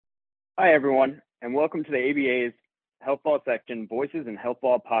Hi, everyone, and welcome to the ABA's Health Law section, Voices in Health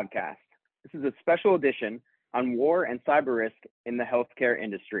Law podcast. This is a special edition on war and cyber risk in the healthcare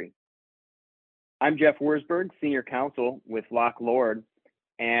industry. I'm Jeff Wurzburg, Senior Counsel with Locke Lord,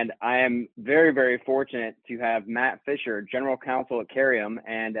 and I am very, very fortunate to have Matt Fisher, General Counsel at Carium,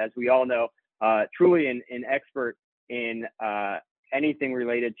 and as we all know, truly an expert in anything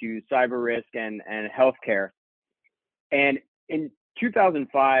related to cyber risk and healthcare. And in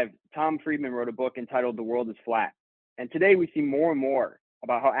 2005, Tom Friedman wrote a book entitled The World is Flat. And today we see more and more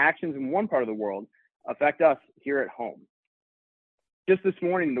about how actions in one part of the world affect us here at home. Just this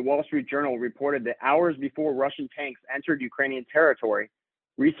morning, the Wall Street Journal reported that hours before Russian tanks entered Ukrainian territory,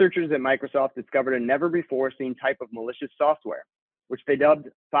 researchers at Microsoft discovered a never-before-seen type of malicious software, which they dubbed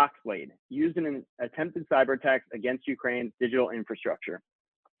Foxblade, used in an attempted cyber attack against Ukraine's digital infrastructure.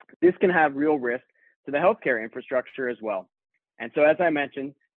 This can have real risk to the healthcare infrastructure as well. And so, as I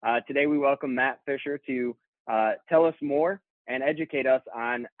mentioned, today we welcome Matt Fisher to tell us more and educate us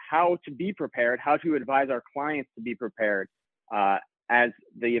on how to be prepared, how to advise our clients to be prepared as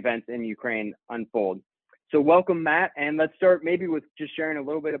the events in Ukraine unfold. So welcome, Matt, and let's start maybe with just sharing a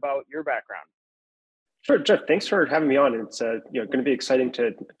little bit about your background. Sure, Jeff. Thanks for having me on. It's going to be exciting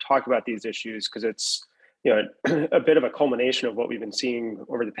to talk about these issues because it's a bit of a culmination of what we've been seeing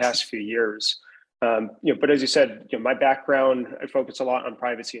over the past few years. But as you said, my background, I focus a lot on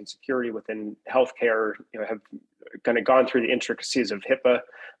privacy and security within healthcare. Have kind of gone through the intricacies of HIPAA,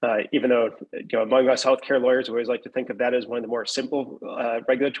 even though among us healthcare lawyers, we always like to think of that as one of the more simple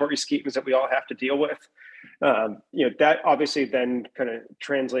regulatory schemes that we all have to deal with. That obviously then kind of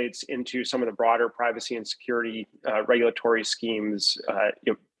translates into some of the broader privacy and security regulatory schemes.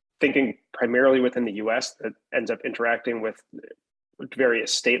 Thinking primarily within the U.S. that ends up interacting with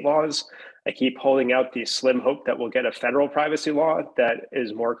various state laws. I keep holding out the slim hope that we'll get a federal privacy law that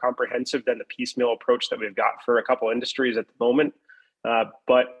is more comprehensive than the piecemeal approach that we've got for a couple industries at the moment.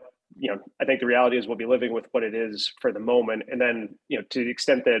 But I think the reality is we'll be living with what it is for the moment. And then, to the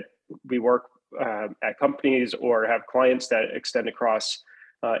extent that we work at companies or have clients that extend across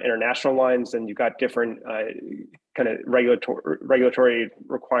international lines, then you've got different kind of regulatory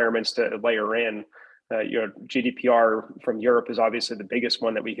requirements to layer in. GDPR from Europe is obviously the biggest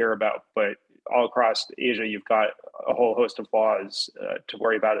one that we hear about, but all across Asia, you've got a whole host of laws to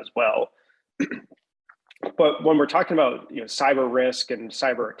worry about as well. But when we're talking about cyber risk and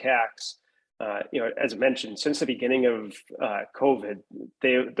cyber attacks, as I mentioned, since the beginning of COVID,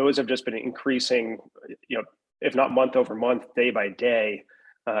 those have just been increasing, if not month over month, day by day,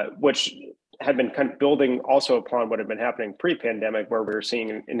 which had been kind of building also upon what had been happening pre-pandemic, where we were seeing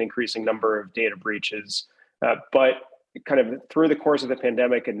an increasing number of data breaches. But kind of through the course of the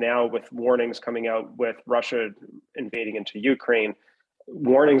pandemic, and now with warnings coming out with Russia invading into Ukraine,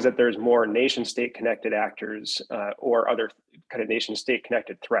 warnings that there's more nation state connected actors or other kind of nation state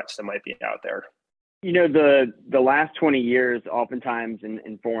connected threats that might be out there. The last 20 years, oftentimes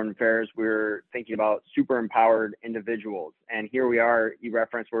in foreign affairs, we're thinking about super empowered individuals. And here we are, you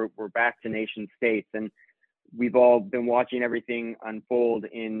referenced, we're back to nation states. And we've all been watching everything unfold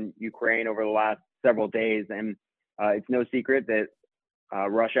in Ukraine over the last several days. And it's no secret that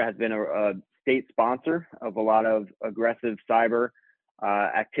Russia has been a state sponsor of a lot of aggressive cyber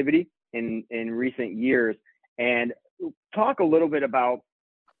activity in recent years. And talk a little bit about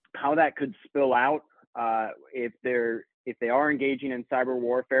how that could spill out if they are engaging in cyber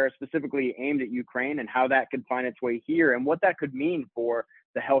warfare, specifically aimed at Ukraine, and how that could find its way here, and what that could mean for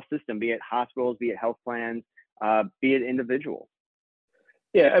the health system, be it hospitals, be it health plans, be it individuals.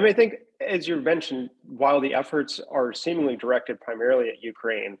 Yeah, I mean, I think as you mentioned, while the efforts are seemingly directed primarily at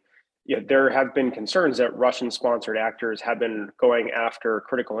Ukraine, there have been concerns that Russian-sponsored actors have been going after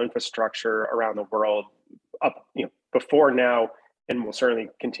critical infrastructure around the world up, before now, and will certainly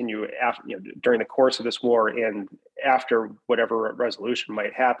continue after, during the course of this war and after whatever resolution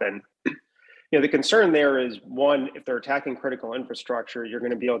might happen. The concern there is, one, if they're attacking critical infrastructure, you're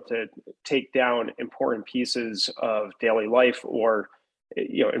going to be able to take down important pieces of daily life or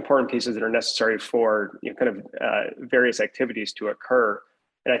important pieces that are necessary for various activities to occur.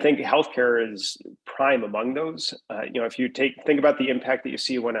 And I think healthcare is prime among those. If you think about the impact that you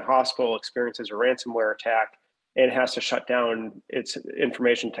see when a hospital experiences a ransomware attack and has to shut down its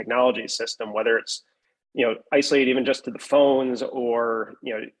information technology system, whether it's isolated even just to the phones, or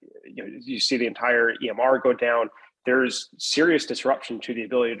you see the entire EMR go down, there's serious disruption to the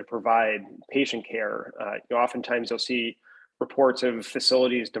ability to provide patient care. Oftentimes you'll see reports of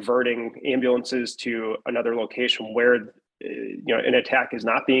facilities diverting ambulances to another location where an attack is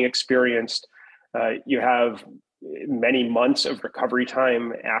not being experienced. You have many months of recovery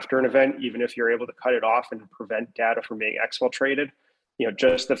time after an event, even if you're able to cut it off and prevent data from being exfiltrated.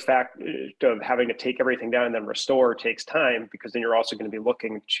 Just the fact of having to take everything down and then restore takes time, because then you're also going to be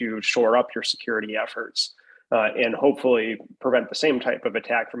looking to shore up your security efforts and hopefully prevent the same type of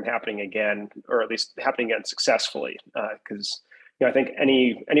attack from happening again, or at least happening again successfully. Because I think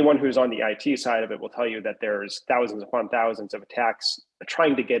anyone who's on the IT side of it will tell you that there's thousands upon thousands of attacks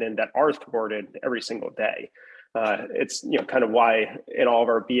trying to get in that are thwarted every single day. It's kind of why in all of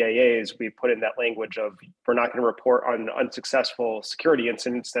our BAAs we put in that language of we're not going to report on unsuccessful security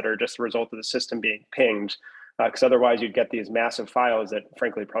incidents that are just a result of the system being pinged, because otherwise you'd get these massive files that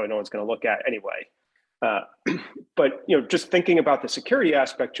frankly probably no one's going to look at anyway. But just thinking about the security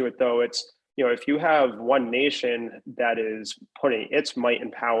aspect to it, though, it's if you have one nation that is putting its might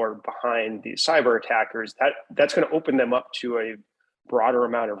and power behind these cyber attackers, that's going to open them up to a broader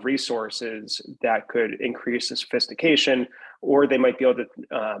amount of resources that could increase the sophistication, or they might be able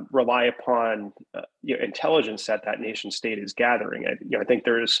to rely upon intelligence that nation state is gathering. I think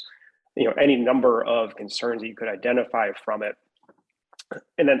there's any number of concerns that you could identify from it.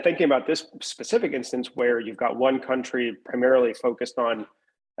 And then thinking about this specific instance where you've got one country primarily focused on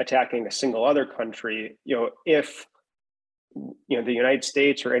attacking a single other country, if the United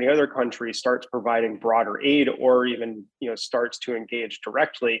States or any other country starts providing broader aid, or even starts to engage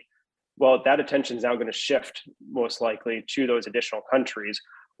directly, well, that attention is now going to shift most likely to those additional countries.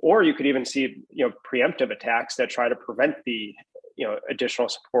 Or you could even see preemptive attacks that try to prevent the additional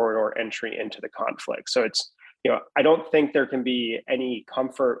support or entry into the conflict. So it's I don't think there can be any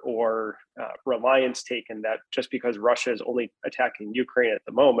comfort or reliance taken that just because Russia is only attacking Ukraine at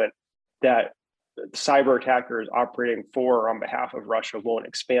the moment, that cyber attackers operating for or on behalf of Russia won't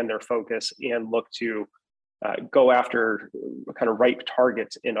expand their focus and look to go after kind of ripe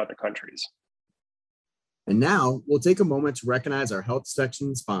targets in other countries. And now we'll take a moment to recognize our health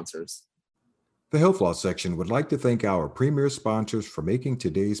section sponsors. The Health Law section would like to thank our premier sponsors for making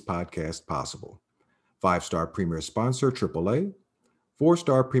today's podcast possible. 5-star premier sponsor AAA,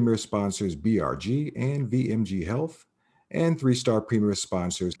 4-star premier sponsors BRG and VMG Health, and 3-star premier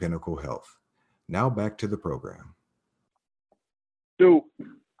sponsors Pinnacle Health. Now back to the program. So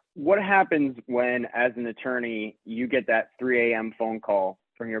what happens when, as an attorney, you get that 3 a.m. phone call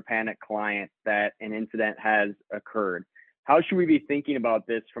from your panicked client that an incident has occurred? How should we be thinking about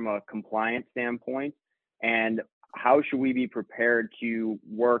this from a compliance standpoint? And how should we be prepared to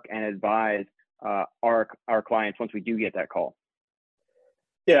work and advise our clients once we do get that call?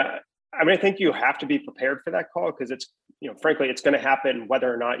 Yeah, I think you have to be prepared for that call, because it's, frankly, it's going to happen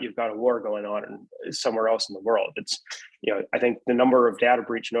whether or not you've got a war going on somewhere else in the world. It's, I think the number of data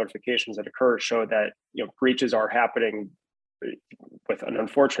breach notifications that occur show that, breaches are happening with an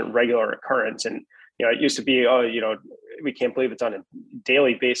unfortunate regular occurrence. And, it used to be, we can't believe it's on a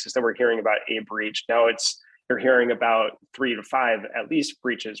daily basis that we're hearing about a breach. Now you're hearing about 3 to 5 at least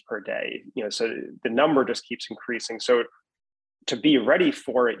breaches per day. So the number just keeps increasing. So to be ready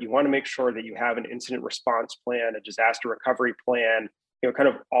for it, you want to make sure that you have an incident response plan, a disaster recovery plan, kind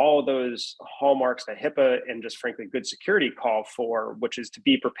of all those hallmarks that HIPAA and just frankly good security call for, which is to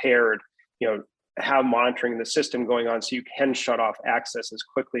be prepared, have monitoring the system going on so you can shut off access as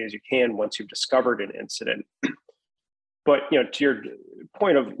quickly as you can once you've discovered an incident. But to your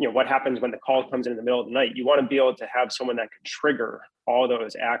point of what happens when the call comes in the middle of the night, you want to be able to have someone that can trigger all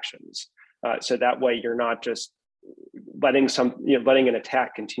those actions, so that way you're not just letting an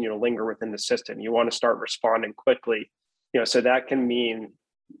attack continue to linger within the system. You want to start responding quickly, so that can mean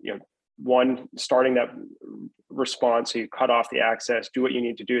one, starting that response, so you cut off the access, do what you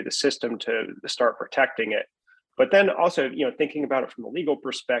need to do to the system to start protecting it. But then also thinking about it from a legal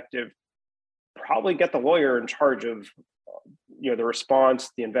perspective, probably get the lawyer in charge of the response,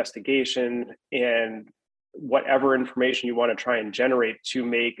 the investigation, and whatever information you want to try and generate to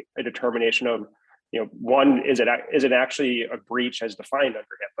make a determination of one, is it actually a breach as defined under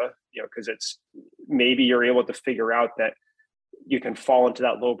HIPAA? Because it's maybe you're able to figure out that you can fall into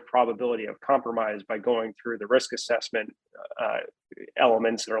that low probability of compromise by going through the risk assessment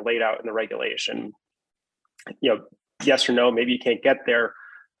elements that are laid out in the regulation. Yes or no, maybe you can't get there.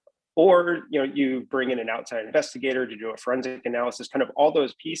 Or you bring in an outside investigator to do a forensic analysis, kind of all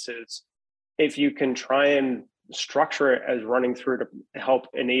those pieces. If you can try and structure it as running through to help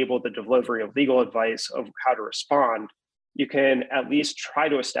enable the delivery of legal advice of how to respond, you can at least try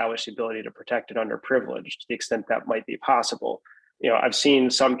to establish the ability to protect it under privilege to the extent that might be possible. I've seen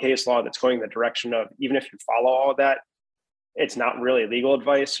some case law that's going in the direction of, even if you follow all of that, it's not really legal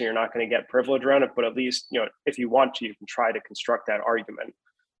advice, so you're not going to get privilege around it. But at least, if you want to, you can try to construct that argument.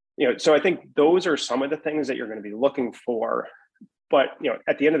 So I think those are some of the things that you're going to be looking for. But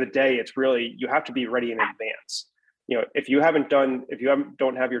at the end of the day, it's really, you have to be ready in advance. If you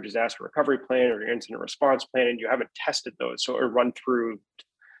don't have your disaster recovery plan or your incident response plan, and you haven't tested those, or run through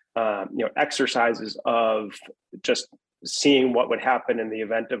exercises of just seeing what would happen in the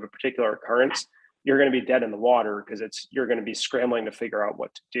event of a particular occurrence, you're going to be dead in the water, because you're going to be scrambling to figure out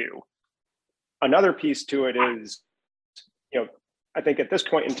what to do. Another piece to it is, I think at this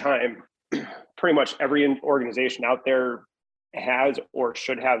point in time, pretty much every organization out there has or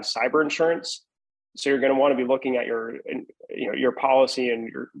should have cyber insurance. So you're going to want to be looking at your policy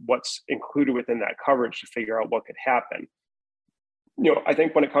and what's included within that coverage to figure out what could happen. I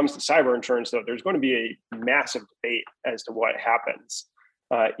think when it comes to cyber insurance, though, there's going to be a massive debate as to what happens.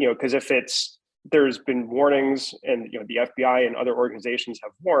 Because there's been warnings, and the FBI and other organizations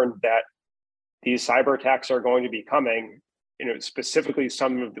have warned that these cyber attacks are going to be coming. Specifically,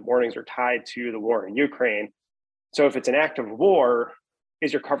 some of the warnings are tied to the war in Ukraine. So if it's an act of war,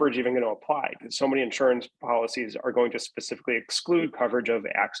 is your coverage even going to apply? Because so many insurance policies are going to specifically exclude coverage of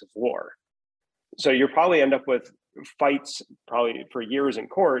acts of war. So you'll probably end up with fights probably for years in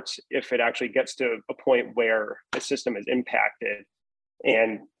courts if it actually gets to a point where the system is impacted,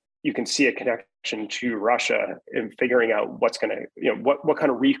 and you can see a connection to Russia and figuring out what's going to, what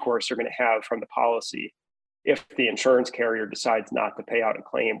kind of recourse you're going to have from the policy if the insurance carrier decides not to pay out a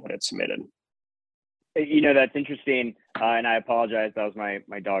claim when it's submitted. That's interesting. And I apologize. That was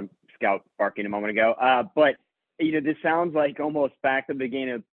my dog Scout barking a moment ago. But this sounds like almost back to the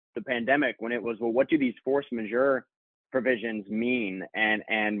beginning of the pandemic, when it was, well, what do these force majeure provisions mean?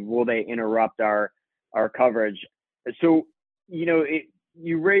 And will they interrupt our coverage? So,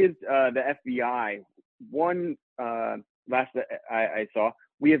 you raised the FBI. One last I saw,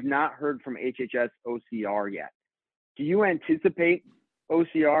 we have not heard from HHS OCR yet. Do you anticipate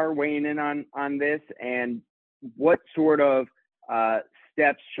OCR weighing in on this? And what sort of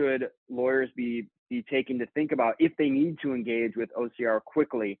steps should lawyers be taking to think about if they need to engage with OCR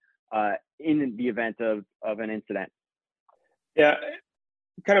quickly in the event of an incident? Yeah,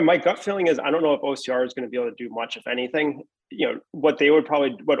 kind of my gut feeling is, I don't know if OCR is going to be able to do much, if anything. What OCR would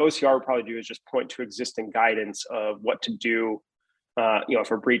probably do is just point to existing guidance of what to do,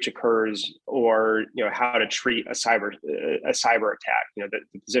 if a breach occurs, or how to treat a cyber attack.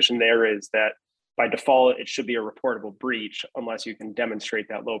 The position there is that by default it should be a reportable breach unless you can demonstrate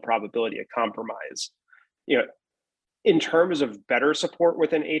that low probability of compromise. In terms of better support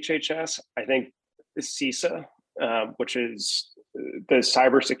within HHS, I think CISA, which is the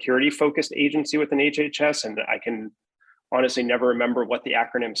cybersecurity focused agency within HHS, and I can honestly never remember what the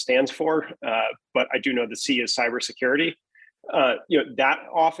acronym stands for, but I do know the C is cybersecurity. That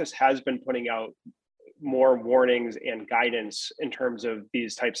office has been putting out more warnings and guidance in terms of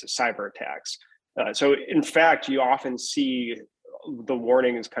these types of cyber attacks. So in fact, you often see the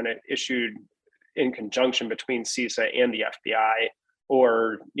warnings kind of issued in conjunction between CISA and the FBI,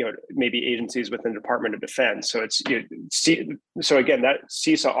 or maybe agencies within the Department of Defense. So so again, that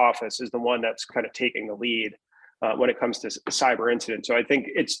CISA office is the one that's kind of taking the lead when it comes to cyber incidents. So I think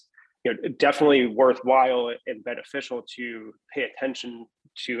it's definitely worthwhile and beneficial to pay attention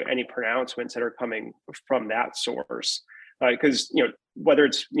to any pronouncements that are coming from that source, because whether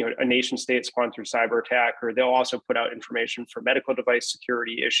it's a nation state sponsored cyber attack, or they'll also put out information for medical device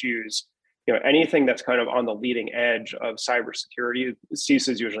security issues. Anything that's kind of on the leading edge of cybersecurity, CISA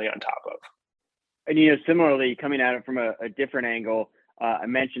is usually on top of. And similarly, coming at it from a different angle, I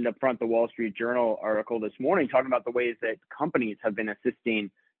mentioned up front the Wall Street Journal article this morning talking about the ways that companies have been assisting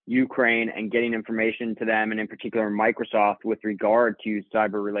Ukraine and getting information to them, and in particular Microsoft, with regard to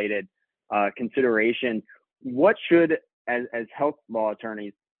cyber-related consideration. What should, as health law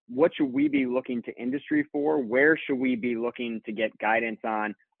attorneys, what should we be looking to industry for? Where should we be looking to get guidance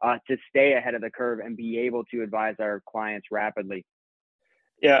on to stay ahead of the curve and be able to advise our clients rapidly?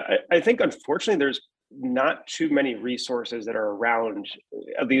 Yeah, I think unfortunately there's not too many resources that are around,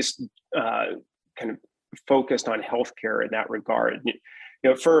 at least kind of focused on healthcare in that regard.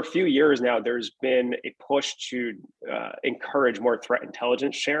 For a few years now, there's been a push to encourage more threat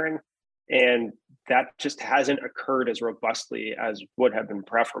intelligence sharing, and that just hasn't occurred as robustly as would have been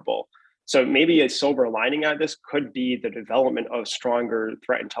preferable. So maybe a silver lining out of this could be the development of stronger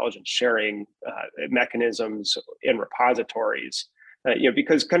threat intelligence sharing mechanisms and repositories.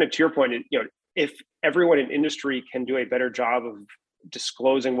 Because kind of to your point, if everyone in industry can do a better job of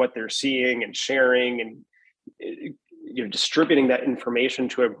disclosing what they're seeing and sharing and distributing that information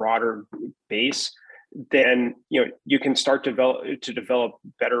to a broader base, then you can start to develop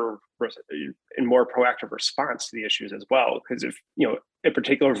better and more proactive response to the issues as well. Because if a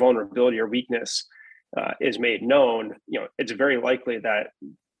particular vulnerability or weakness is made known, it's very likely that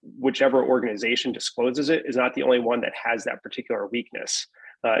whichever organization discloses it is not the only one that has that particular weakness,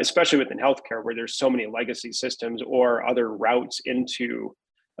 especially within healthcare, where there's so many legacy systems or other routes into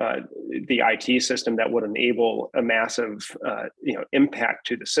the IT system that would enable a massive impact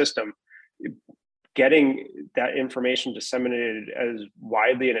to the system. Getting that information disseminated as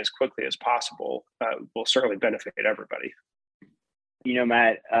widely and as quickly as possible will certainly benefit everybody.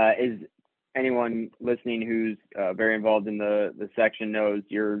 Matt, is anyone listening who's very involved in the section knows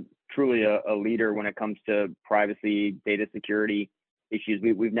you're truly a leader when it comes to privacy, data security issues.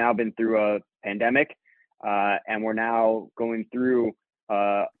 We've now been through a pandemic, and we're now going through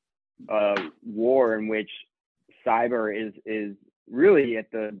a war in which cyber is really at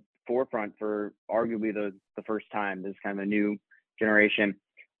the forefront for arguably the first time. This is kind of a new generation.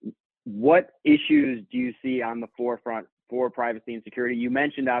 What issues do you see on the forefront for privacy and security? You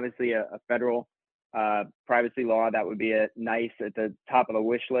mentioned obviously a federal privacy law that would be nice at the top of the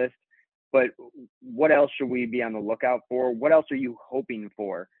wish list, but what else should we be on the lookout for? What else are you hoping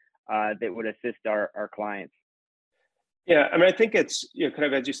for that would assist our clients? Yeah, I mean, I think it's kind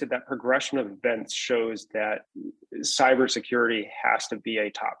of, as you said, that progression of events shows that cybersecurity has to be a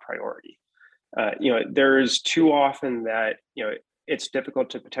top priority. There's too often that it's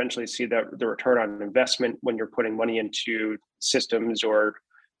difficult to potentially see the return on investment when you're putting money into systems or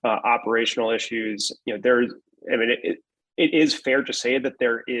operational issues. It is fair to say that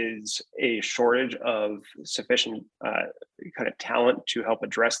there is a shortage of sufficient kind of talent to help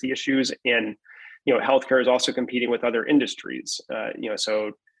address the issues, and healthcare is also competing with other industries.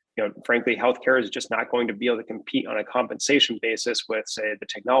 Frankly, healthcare is just not going to be able to compete on a compensation basis with, say, the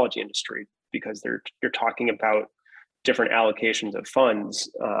technology industry, because you're talking about different allocations of funds.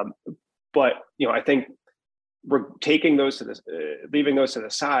 But I think we're taking those leaving those to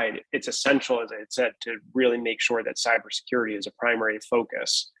the side. It's essential, as I had said, to really make sure that cybersecurity is a primary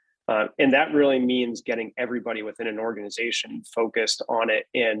focus. And that really means getting everybody within an organization focused on it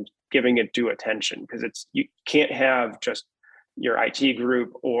and giving it due attention, because you can't have just your IT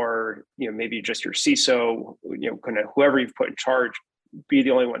group or maybe just your CISO, kind of whoever you've put in charge, be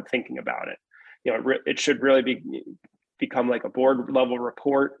the only one thinking about it. It should really become like a board level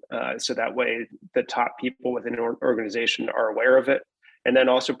report, so that way the top people within an organization are aware of it, and then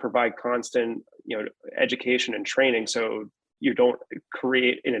also provide constant education and training, so you don't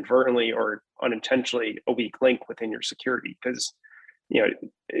create inadvertently or unintentionally a weak link within your security. Because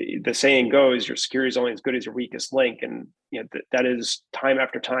the saying goes, your security is only as good as your weakest link, and that is time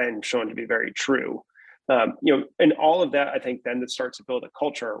after time shown to be very true. And all of that, I think, then it starts to build a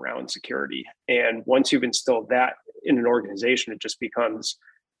culture around security. And once you've instilled that in an organization, it just becomes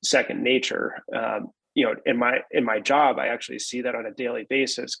second nature. In my job, I actually see that on a daily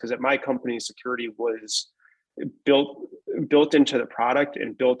basis, because at my company, security was built into the product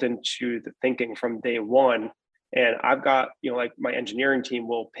and built into the thinking from day one. And I've got, like my engineering team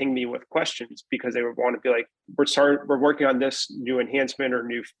will ping me with questions because they would want to be like, we're working on this new enhancement or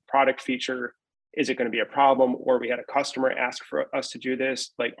new product feature. Is it going to be a problem? Or we had a customer ask for us to do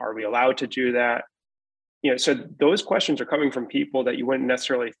this. Like, are we allowed to do that? So those questions are coming from people that you wouldn't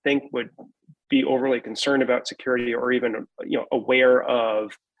necessarily think would be overly concerned about security or even, aware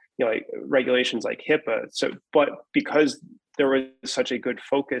of, like regulations like HIPAA. But because there was such a good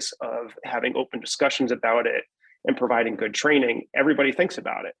focus of having open discussions about it and providing good training, everybody thinks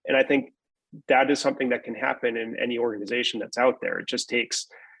about it. And I think that is something that can happen in any organization that's out there. It just takes,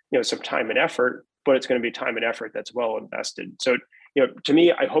 some time and effort, but it's going to be time and effort that's well invested. So, to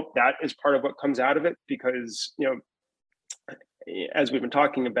me, I hope that is part of what comes out of it, because, as we've been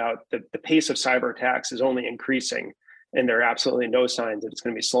talking about, the pace of cyber attacks is only increasing, and there are absolutely no signs that it's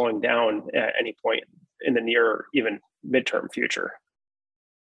going to be slowing down at any point in the near or even midterm future.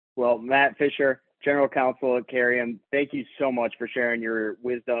 Well, Matt Fisher, General Counsel at Carium, thank you so much for sharing your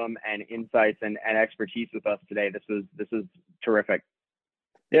wisdom and insights and expertise with us today. This was terrific.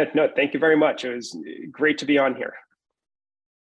 Yeah, no, thank you very much. It was great to be on here.